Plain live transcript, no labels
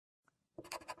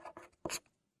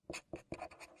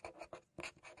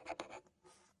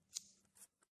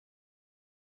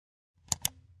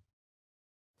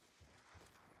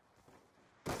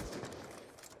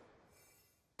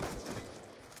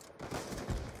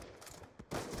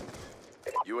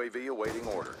UAV awaiting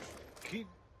orders. Keep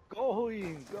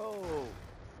going, go!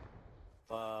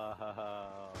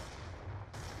 Wow.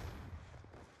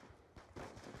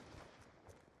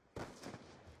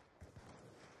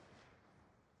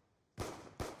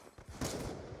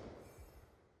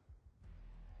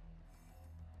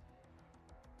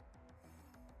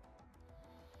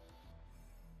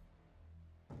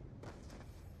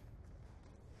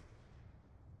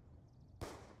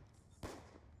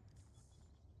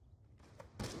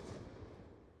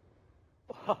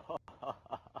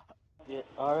 Yeah,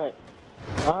 alright.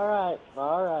 Alright.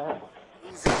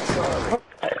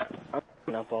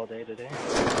 I'm up all day today.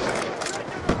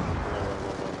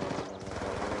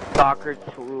 Soccer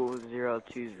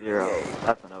 2020.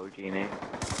 That's an OG name.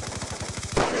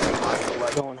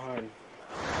 Going hard.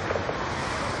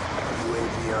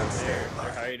 UAV on standby.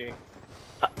 They're hiding.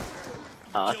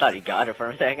 Oh, I thought he got it for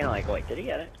a second. Like, wait, did he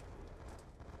get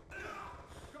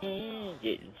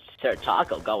it? Sir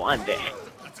Taco, go on there.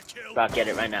 Bro, get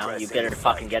it right now. You better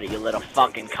fucking get it, you little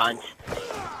fucking cunt.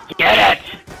 Get it!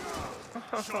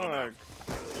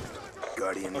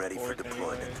 Guardian ready for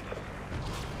deployment.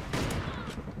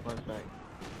 One sec.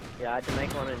 Yeah, I had to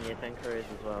make one in your 10 careers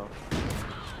as well.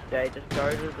 Jay, just go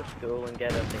to the school and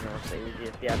get everything else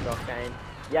easiest. Yes, Octane.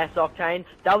 Yes, Octane.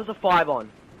 That was a 5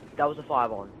 on. That was a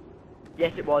 5 on.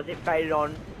 Yes, it was. It faded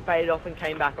on, faded off and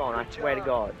came back on. I swear to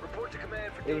God.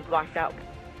 It was like that.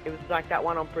 It was like that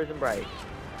one on Prison Break.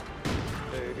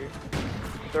 2,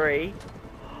 3.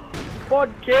 Quad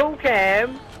kill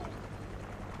cam.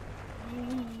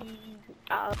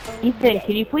 Ethan,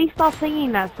 can you please stop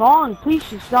singing that song? Please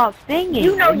just stop singing.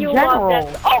 You know in you general. love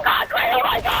that. Oh God! Oh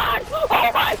my God! Oh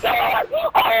my God!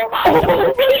 Oh my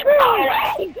God! Keep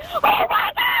going! Oh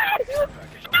my God!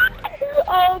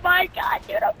 Oh my God,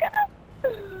 dude!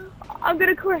 I'm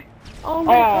gonna quit. Oh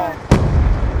my God!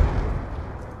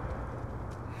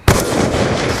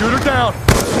 Shoot her down!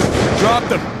 Drop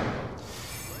them!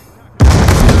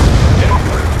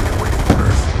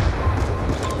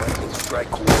 Strike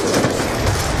coordinates.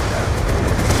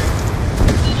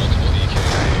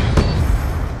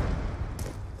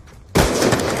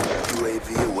 UAV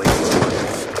awaiting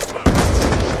orders.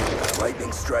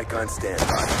 Lightning strike on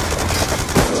standby.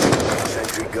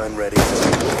 Sentry gun ready.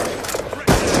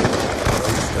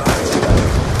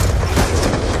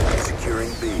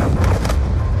 Securing B.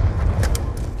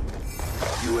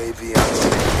 UAV on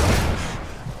standby.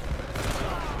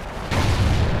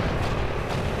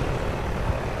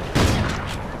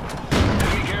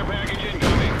 Care package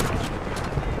incoming.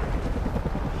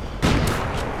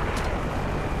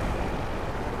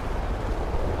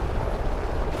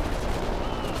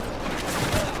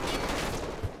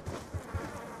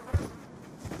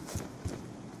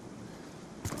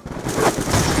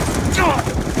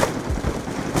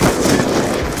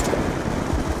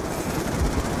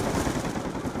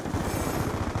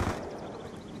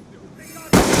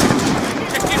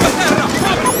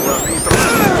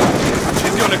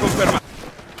 Accensione confermata.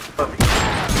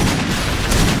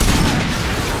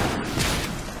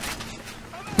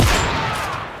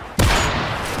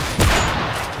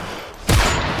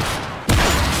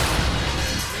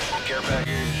 Care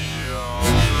package.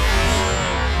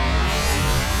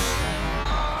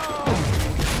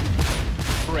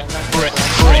 Run.